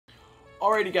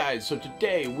Alrighty guys, so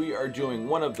today we are doing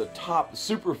one of the top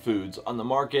superfoods on the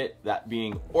market, that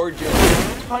being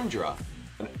Orijen Tundra.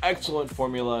 An excellent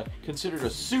formula, considered a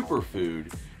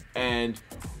superfood, and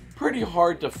pretty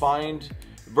hard to find,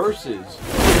 versus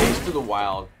Taste of the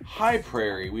Wild High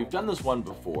Prairie. We've done this one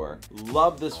before.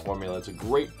 Love this formula. It's a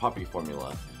great puppy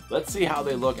formula. Let's see how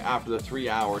they look after the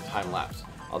 3-hour time lapse.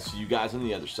 I'll see you guys on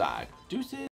the other side.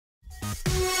 Deuces.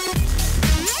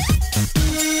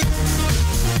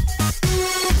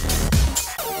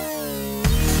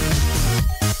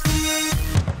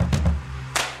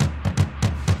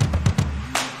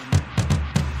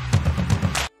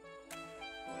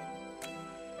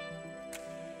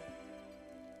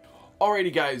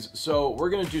 Alrighty guys, so we're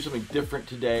going to do something different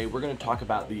today. We're going to talk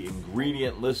about the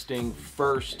ingredient listing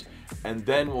first, and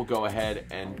then we'll go ahead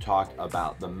and talk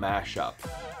about the mashup.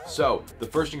 So the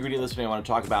first ingredient listing I want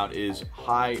to talk about is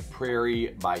High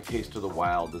Prairie by Taste of the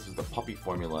Wild. This is the puppy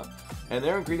formula, and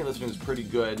their ingredient listing is pretty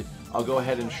good. I'll go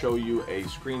ahead and show you a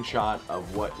screenshot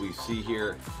of what we see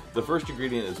here. The first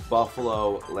ingredient is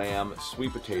buffalo, lamb,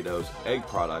 sweet potatoes, egg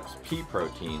products, pea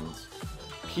proteins,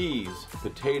 peas,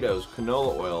 potatoes,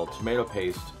 canola oil, tomato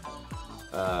paste.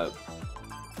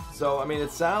 So I mean, it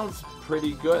sounds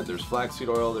pretty good. There's flaxseed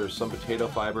oil, there's some potato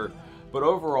fiber, but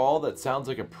overall that sounds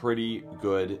like a pretty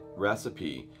good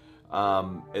recipe.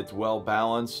 It's well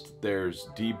balanced. There's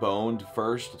deboned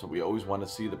first. That's what we always want to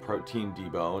see, the protein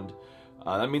deboned.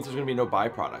 That means there's going to be no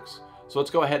byproducts. So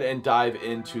let's go ahead and dive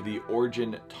into the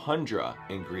Orijen Tundra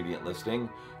ingredient listing,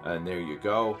 and there you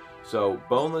go. So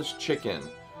boneless chicken,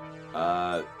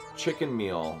 chicken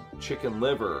meal, chicken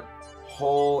liver,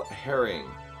 whole herring,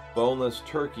 boneless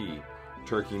turkey,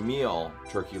 turkey meal,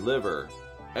 turkey liver,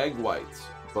 egg whites,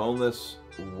 boneless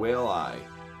whale eye,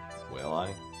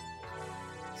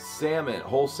 salmon,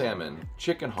 whole salmon,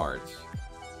 chicken hearts.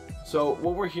 So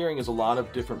what we're hearing is a lot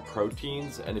of different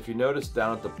proteins, and if you notice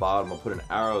down at the bottom, I'll put an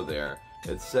arrow there.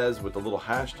 It says with the little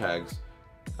hashtags,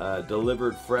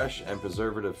 delivered fresh and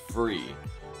preservative free.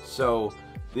 So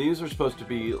these are supposed to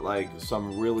be like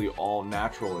some really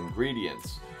all-natural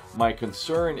ingredients. My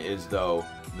concern is though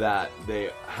that they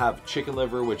have chicken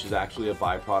liver, which is actually a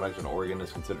byproduct, and Oregon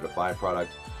is considered a byproduct.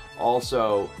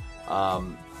 Also,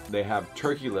 they have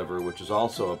turkey liver, which is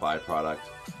also a byproduct.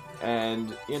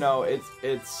 And you know,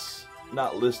 it's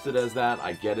not listed as that.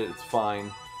 I get it, it's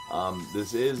fine.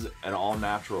 This is an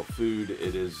all-natural food.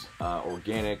 It is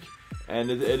organic, and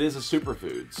it is a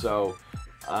superfood. So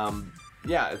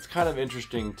yeah, it's kind of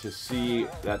interesting to see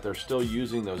that they're still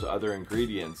using those other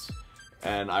ingredients,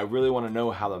 and I really want to know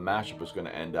how the mashup is going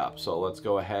to end up. So let's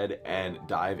go ahead and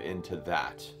dive into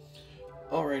that.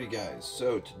 Alrighty guys,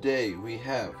 so today we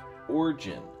have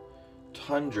Orijen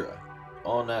Tundra,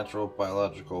 all natural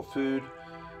biological food.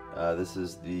 This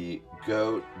is the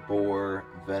goat, boar,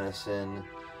 venison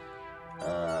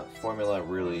formula,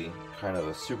 really kind of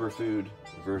a superfood,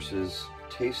 versus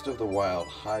Taste of the Wild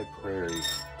High Prairie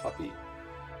puppy.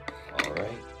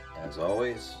 Alright, as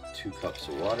always, 2 cups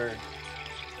of water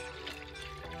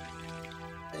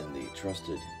in the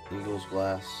trusted Eagles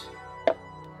glass.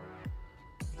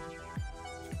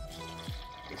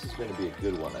 This is going to be a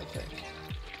good one, I think.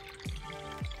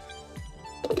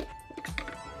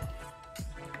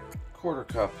 1/4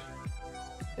 cup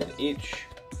in each.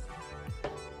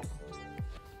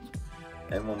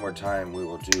 And one more time, we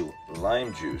will do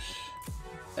lime juice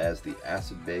as the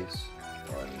acid base.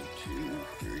 1, 2,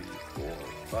 3, 4,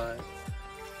 5.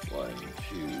 1,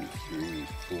 2, 3,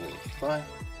 4, 5.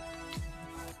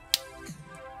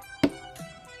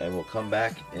 And we'll come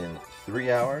back in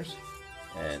 3 hours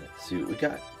and see what we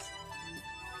got.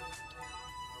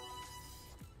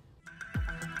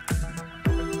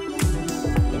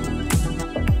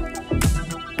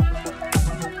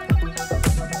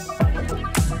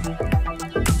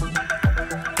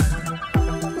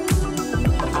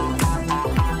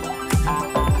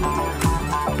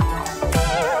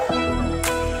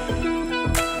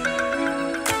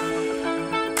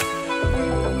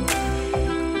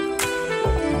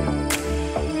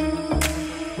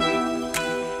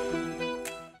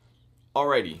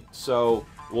 Alrighty, so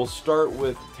we'll start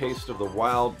with Taste of the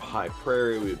Wild High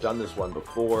Prairie. We've done this one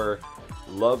before.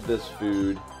 Love this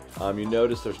food. You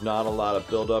notice there's not a lot of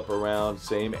buildup around,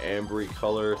 same ambery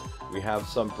color. We have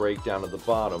some breakdown at the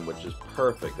bottom, which is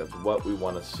perfect. That's what we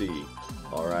want to see.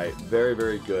 Alright, very,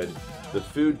 very good. The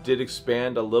food did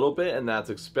expand a little bit, and that's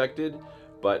expected,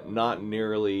 but not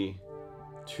nearly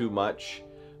too much.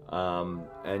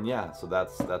 And yeah, so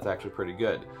that's actually pretty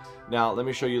good. Now let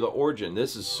me show you the Orijen.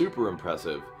 This is super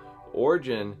impressive.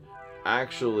 Orijen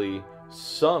actually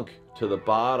sunk to the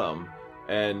bottom,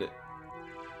 and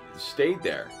stayed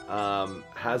there.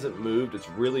 Hasn't moved. It's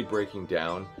really breaking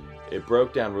down. It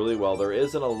broke down really well. There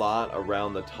isn't a lot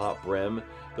around the top brim.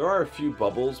 There are a few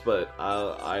bubbles, but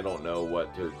I don't know what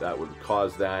that would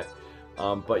cause that.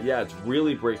 But yeah, it's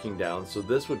really breaking down. So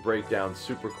this would break down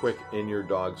super quick in your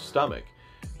dog's stomach.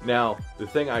 Now, the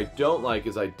thing I don't like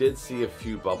is I did see a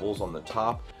few bubbles on the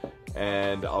top,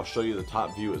 and I'll show you the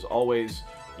top view as always.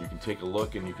 You can take a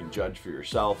look and you can judge for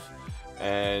yourself.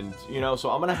 And, you know,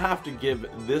 so I'm gonna have to give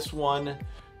this one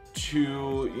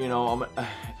to, you know,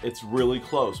 it's really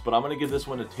close, but I'm gonna give this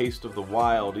one a Taste of the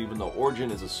Wild. Even though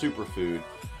Orijen is a superfood,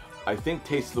 I think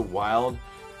Taste of the Wild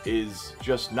is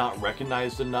just not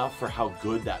recognized enough for how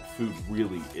good that food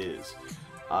really is.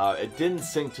 It didn't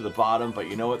sink to the bottom, but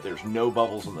you know what? There's no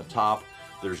bubbles on the top.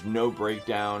 There's no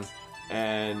breakdown,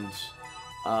 and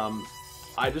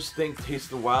I just think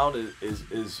Taste of the Wild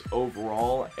is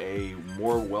overall a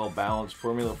more well-balanced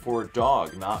formula for a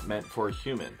dog, not meant for a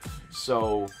human.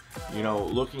 So, you know,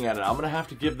 looking at it, I'm gonna have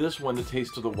to give this one to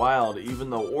Taste of the Wild, even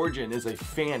though Orijen is a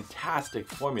fantastic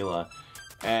formula.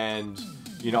 And,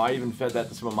 you know, I even fed that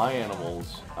to some of my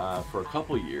animals for a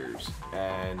couple years,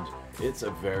 and it's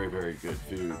a very, very good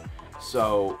food.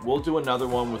 So we'll do another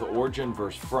one with Orijen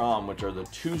versus From, which are the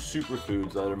two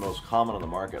superfoods that are most common on the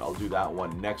market. I'll do that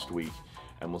one next week,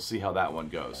 and we'll see how that one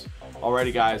goes.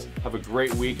 Alrighty guys, have a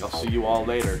great week. I'll see you all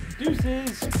later.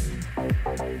 Deuces!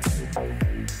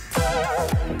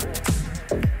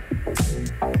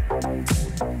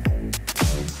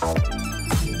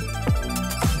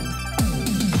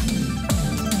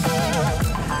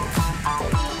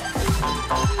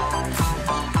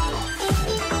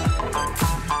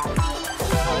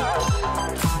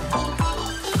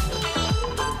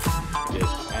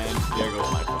 And there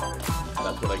goes my phone.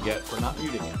 That's what I get for not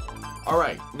muting it.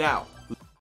 Alright, now,